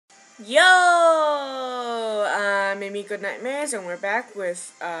Yo! I'm Amy Goodnightmares, and we're back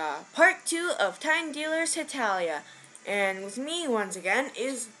with part 2 of Time Dealer's Hetalia. And with me, once again,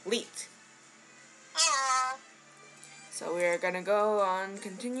 is Leet. So we're gonna go on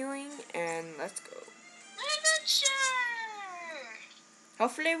continuing, and let's go. Adventure!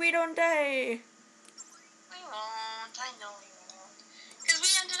 Hopefully we don't die. We won't. I know we won't. Because we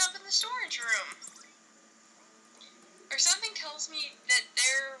ended up in the storage room. Or something tells me that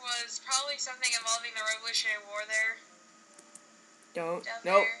there was probably something involving the Revolutionary War there. Don't. Down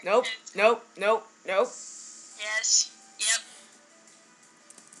Nope. there. Nope. Nope. Nope. Nope. Yes. Yep.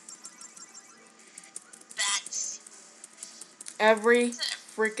 Bats. Every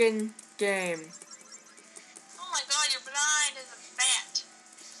freaking game. Oh my god, you're blind as a bat.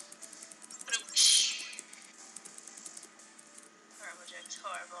 Horrible jokes.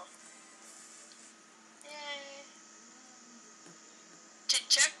 Horrible. Yay.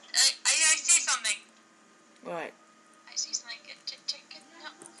 Check. I see something. What? I see something. Check it. No.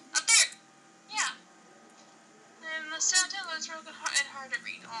 Up there! Yeah. And the sound is real good and hard to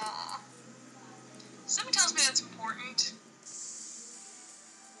read. Aww. Someone tells me that's important.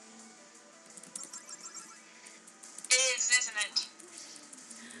 It is, isn't it?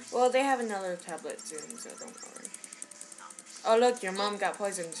 Well, they have another tablet soon, so don't worry. Oh, look, your mom got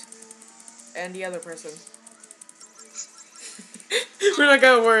poisoned. And the other person. We're not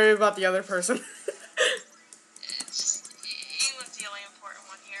gonna worry about the other person. It's just, England's the only important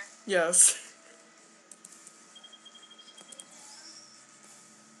one here. Yes.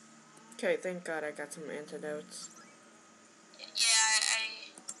 Okay, thank God I got some antidotes. Yeah,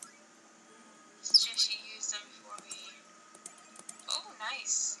 I suggest you use them before we... Oh,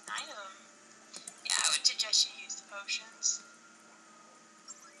 nice. Item. Yeah, I would suggest you use the potions.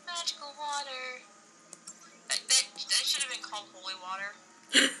 Magical water. That should have been called holy water.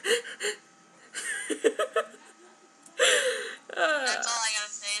 That's all I gotta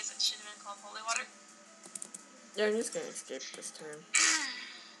say is it should have been called holy water. Yeah, I'm just gonna escape this time.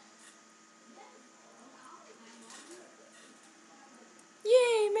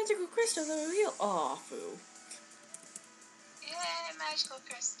 Yay, magical crystals are real. Aw, foo. Yay, magical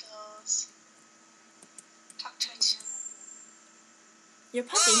crystals. Talk to it. Your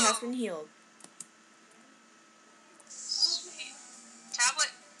puppy has been healed. Sweet.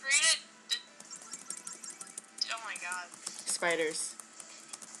 Tablet, read it. Oh my god. Spiders.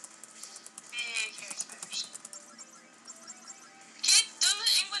 Big hairy spiders. Kid,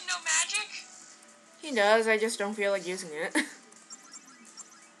 doesn't England know magic? He does, I just don't feel like using it. Very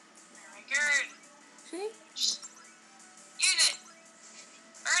good. See? Just use it.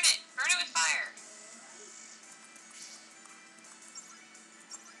 Burn it. Burn it with fire.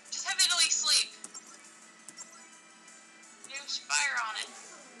 Just have Italy sleep. Use fire on it.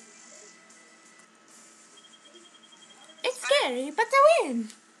 It's scary, but I win.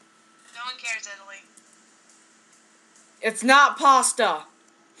 No one cares, Italy. It's not pasta.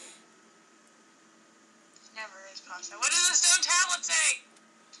 Never is pasta. What does the stone tablet say?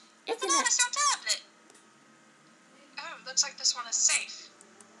 It's Not a stone tablet. Oh, looks like this one is safe.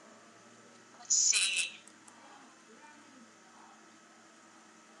 Let's see.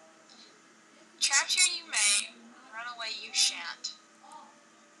 Trapped here you may, run away you shan't.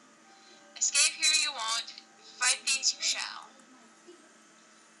 Escape here you won't, fight these you shall.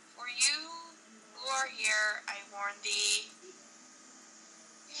 For you who are here, I warn thee.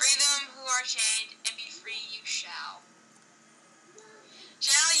 Free them who are chained, and be free you shall.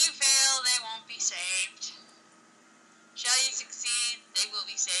 Shall you fail, they won't be saved. Shall you succeed, they will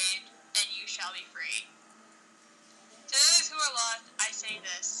be saved, and you shall be free. To those who are lost, I say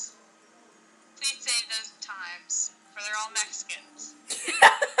this. Please save those times, for they're all Mexicans. I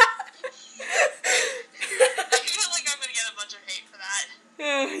feel like I'm gonna get a bunch of hate for that.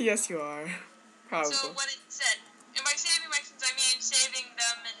 Yes, you are. Probably. So what it said, and by saving Mexicans, I mean saving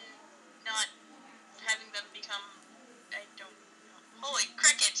them and not having them become, I don't know, holy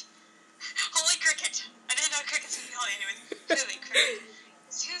cricket. Holy cricket. I didn't know crickets would be holy anyways. Holy cricket.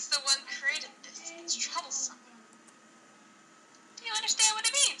 Who's the one created this? It's troublesome. Do you understand what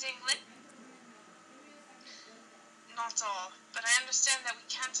it means, England? Not all, but I understand that we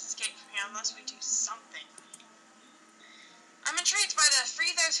can't escape from here unless we do something. I'm intrigued by the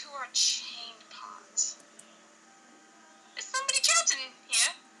free those who are chained part. There's somebody trapped in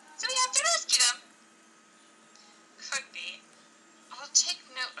here, so we have to rescue them. Could be. I'll take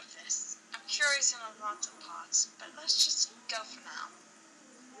note of this. I'm curious in lots of parts, but let's just go for now.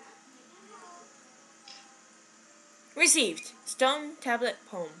 Received. Stone tablet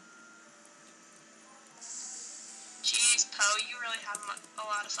poem. Jeez, Poe, you really have a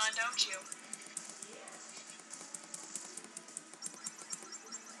lot of fun, don't you?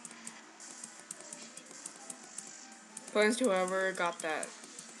 Points to whoever got that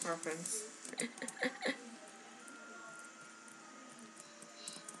reference. You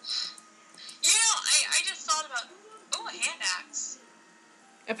know, I just thought about, oh, a hand axe.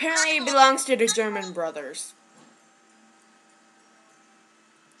 Apparently it belongs to the German brothers.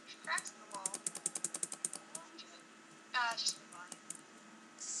 Cracks in the wall. Just move on.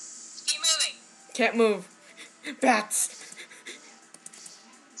 Keep moving. Can't move. Bats.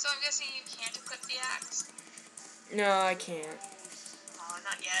 So I'm guessing you can't equip the axe? No, I can't. Oh,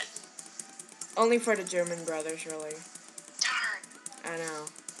 not yet. Only for the German brothers, really. Darn. I know.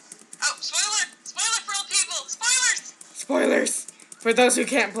 Oh, spoiler! Spoiler for all people! Spoilers! Spoilers! For those who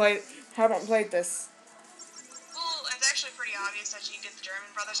haven't played this. Well, it's actually pretty obvious that you did the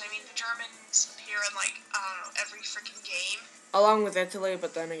German brothers. I mean, the Germans appear in, like, I don't know, every freaking game. Along with Italy,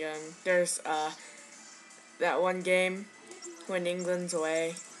 but then again, there's that one game when England's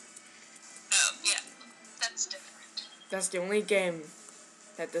away. Oh, yeah. That's different. That's the only game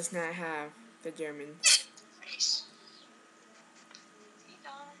that does not have the Germans. Nice.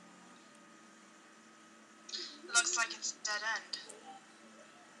 Looks like it's a dead end.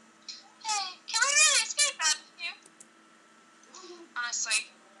 Hey, can we really escape out of here? Honestly,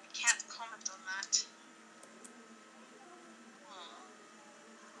 I can't comment on that.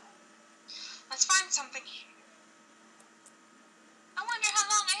 Let's find something here. I wonder how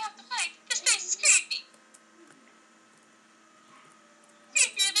long I have to fight. This place is creepy.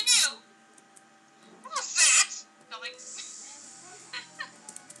 Creepier than you. What was that? Nothing.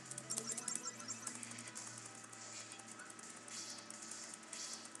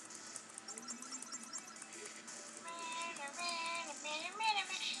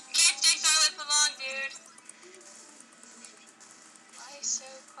 You can't stay silent for long, dude. Why so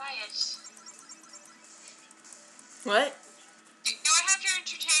quiet? What? Do I have to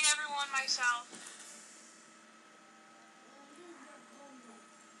entertain everyone myself?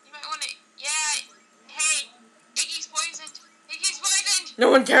 You might want to... Yeah. Hey. Iggy's poisoned. Iggy's poisoned.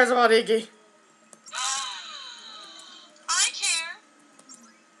 No one cares about Iggy. I care.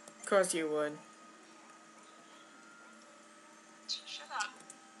 Of course you would. Shut up.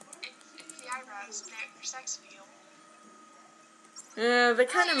 It's the eyebrows. They're sex appeal. Yeah, they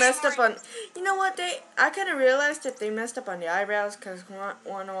kind of messed up on... You know what, I kind of realized that they messed up on the eyebrows, because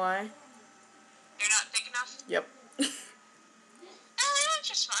wanna why? They're not thick enough? Yep. That's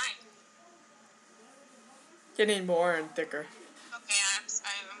just fine. Getting more and thicker. Okay, I'm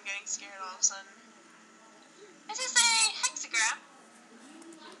getting scared all of a sudden. Is this a hexagram?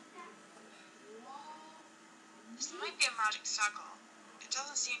 This might be a magic circle. It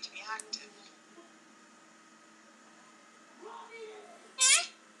doesn't seem to be active. Eh?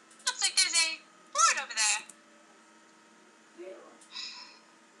 Looks like there's a board over there.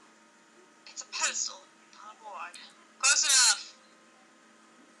 It's a pedestal, not a board. Close enough.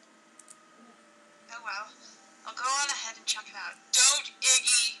 Oh well. I'll go on ahead and check it out. Don't,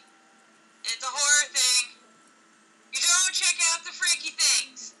 Iggy! It's a horror thing. You don't check out the freaky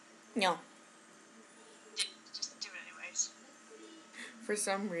things. No. Just do it anyways. For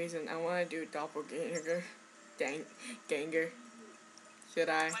some reason, I want to do doppelganger. Ganger. Should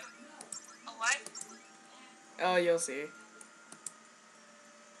I? What? A what? Oh, you'll see.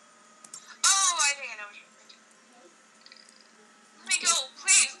 Oh, I think I know what you're going to do. Let me go,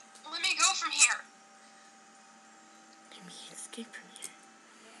 please. Let me go from here. Let me escape from here.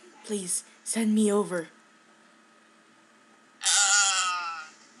 Please, send me over.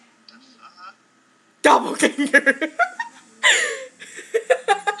 The fuck? Doppelganger!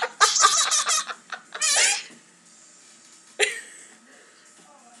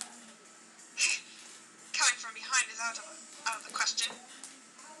 Coming from behind is out of the question.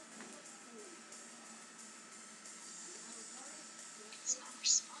 It's not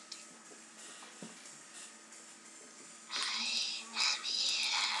responding. I am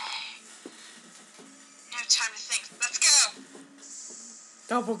here. No time to think. Let's go.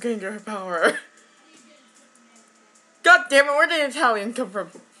 Doppelganger power. God damn it, where did Italian come from?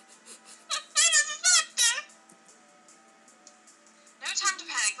 No time to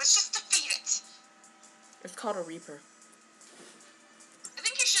panic. Let's just defeat it. It's called a Reaper. I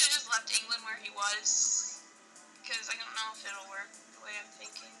think you should have just left England where he was. Because I don't know if it'll work the way I'm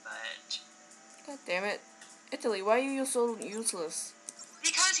thinking, but... God damn it. Italy, why are you so useless?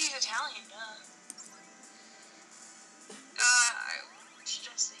 Because he's Italian, duh. I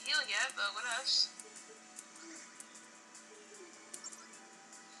suggest Hetalia, but what else?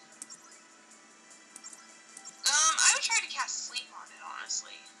 I would try to cast sleep on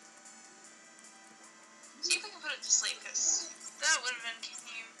nicely. See if we can put it to sleep, because that would have been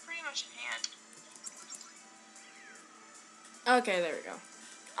pretty much in hand. Okay, there we go.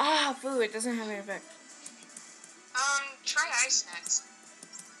 Ah, food. It doesn't have any effect. Try ice next.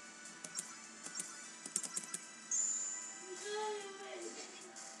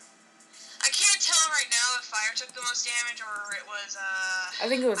 I can't tell right now if fire took the most damage or it was, I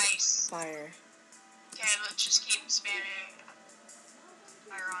think it was ice. fire. Okay, let's just keep spamming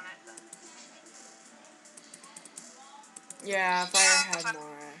fire on it. Yeah, fire had fire more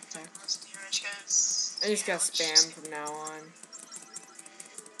took effect. the most damage, because... I just got spam from now on.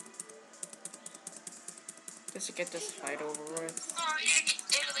 Just to get this fight over with. Oh,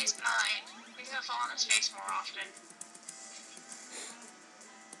 Italy's benign. He's gonna fall on his face more often.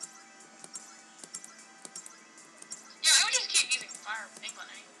 Yeah, I would just keep using fire with England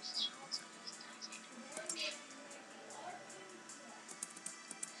anyways.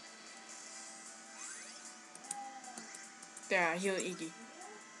 Yeah, heal Iggy.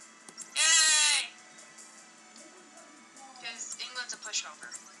 Yay! Because England's a pushover.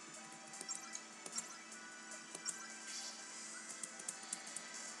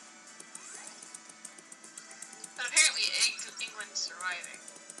 But apparently England's surviving.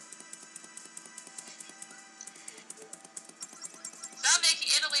 Stop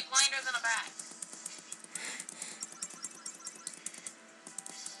making Italy blinder than a bat.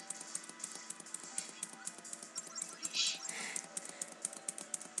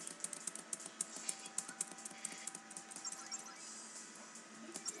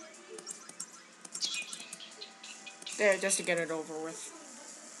 There, just to get it over with.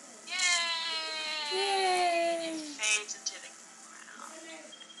 Yay! Yay! It fades into the ground.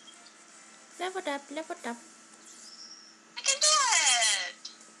 Leveled up, leveled up. I can do it!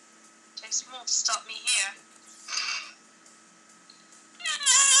 Takes more to stop me here.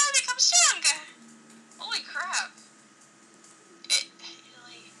 I become stronger! Holy crap.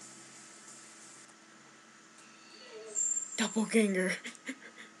 Italy. Doppelganger.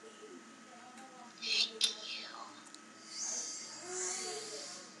 Thank you.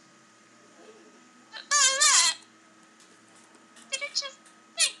 Did it just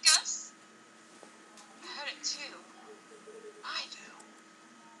thank us? I heard it too. Why though?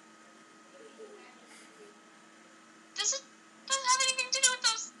 Doesn't have anything to do with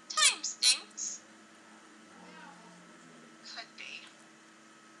those time stinks? Could be.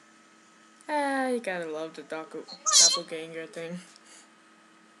 Ah, you gotta love the doppelganger thing.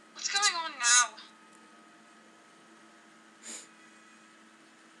 What's going on now?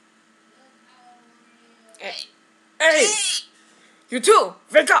 Hey! Hey! You too!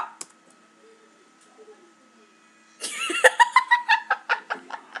 Wake up!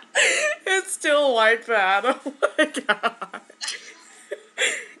 It's still like that. Oh my god.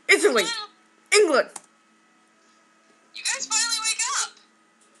 Italy! England! You guys finally wake up!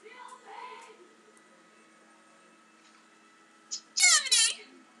 Germany!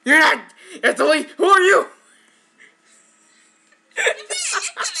 You're not Italy! Who are you?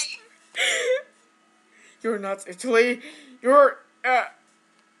 Italy! You're not Italy. You're,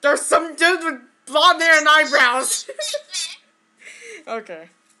 there's some dude with blonde hair and eyebrows. Okay.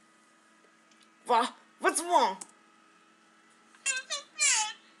 What's wrong?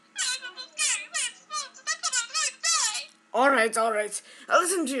 Alright. I'll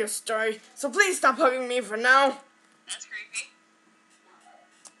listen to your story, so please stop hugging me for now. That's creepy.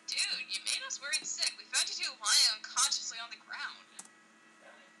 Dude, you made us worried sick. We found you two lying unconsciously on the ground.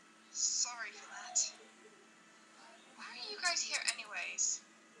 Sorry for that. Why are you guys here anyways?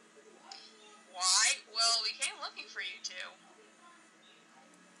 Why? Well, we came looking for you two.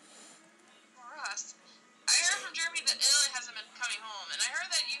 For us. I heard from Jeremy that Italy hasn't been coming home, and I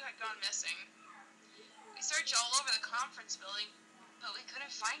heard that you had gone missing. We searched all over the conference building, but we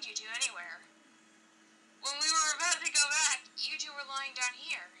couldn't find you two anywhere. When we were about to go back, you two were lying down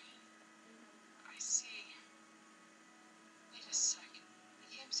here. I see. Wait a sec.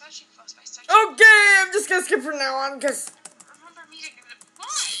 We came searching for us by searching... Okay, I'm just gonna skip from now on, cause Remember meeting...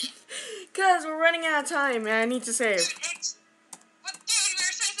 Why? Cause we're running out of time and I need to save. Dude, it's... What, dude, we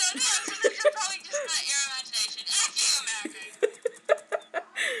were saying something else, so this is probably just not your imagination. F you, American.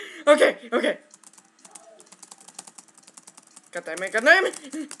 Okay. Got that make a name? No.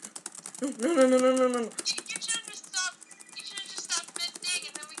 You should have just stopped mid-thing,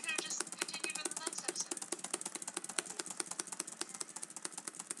 and then we could have just continued with the next episode.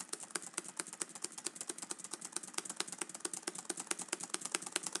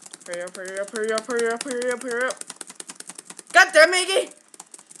 Hurry up. God damn, Maggie!